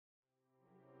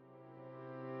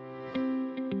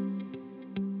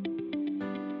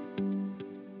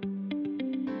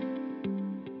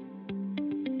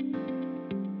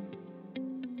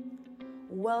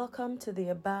Welcome to the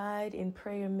Abide in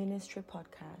Prayer Ministry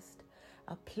podcast,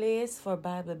 a place for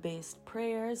Bible-based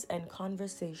prayers and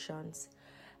conversations.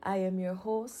 I am your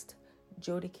host,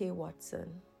 Jody K.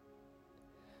 Watson.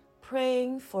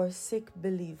 Praying for sick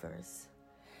believers.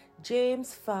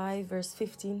 James 5 verse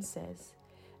 15 says,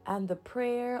 "And the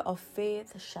prayer of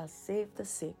faith shall save the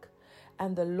sick,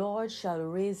 and the Lord shall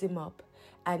raise him up,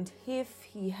 and if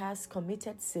he has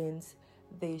committed sins,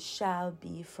 they shall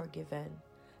be forgiven."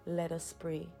 Let us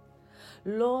pray.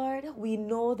 Lord, we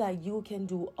know that you can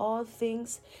do all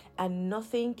things and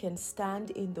nothing can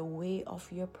stand in the way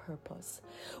of your purpose.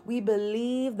 We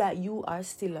believe that you are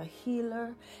still a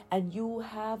healer and you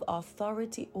have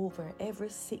authority over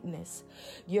every sickness.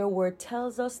 Your word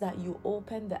tells us that you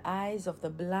open the eyes of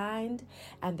the blind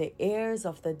and the ears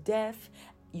of the deaf.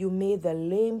 You made the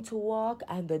lame to walk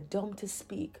and the dumb to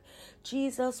speak.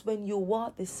 Jesus, when you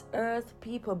walked this earth,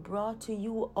 people brought to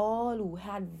you all who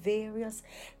had various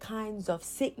kinds of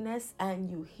sickness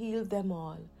and you healed them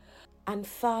all. And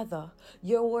Father,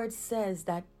 your word says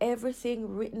that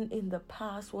everything written in the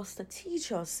past was to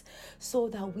teach us so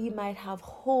that we might have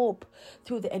hope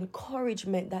through the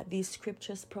encouragement that these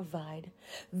scriptures provide.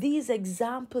 These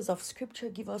examples of scripture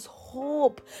give us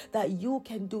hope that you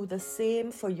can do the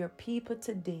same for your people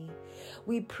today.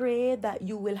 We pray that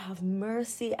you will have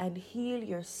mercy and heal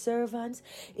your servants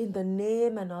in the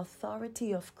name and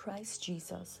authority of Christ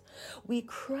Jesus. We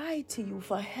cry to you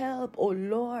for help, O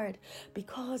Lord,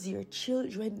 because your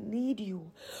children need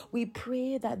you. We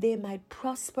pray that they might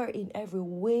prosper in every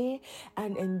way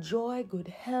and enjoy good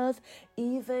health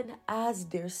even as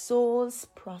their souls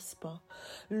prosper.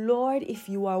 Lord, if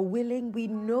you are willing, we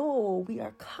know, we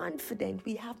are confident,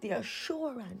 we have the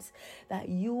assurance that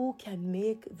you can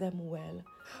make them well.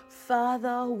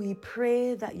 Father, we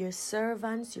pray that your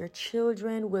servants, your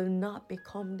children will not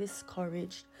become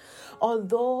discouraged.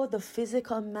 Although the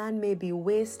physical man may be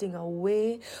wasting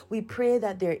away, we pray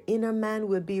that their inner man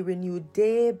will be renewed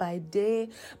day by day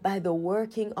by the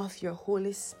working of your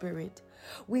Holy Spirit.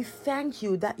 We thank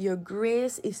you that your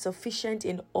grace is sufficient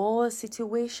in all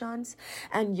situations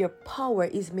and your power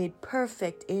is made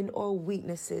perfect in our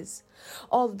weaknesses.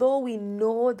 Although we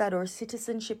know that our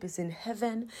citizenship is in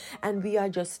heaven and we are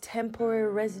just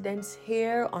temporary residents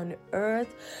here on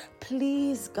earth,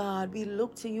 please, God, we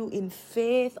look to you in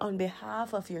faith on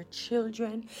behalf of your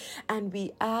children and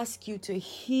we ask you to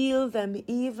heal them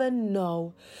even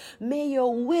now. May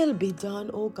your will be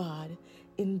done, O God,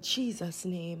 in Jesus'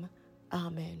 name.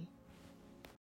 Amen.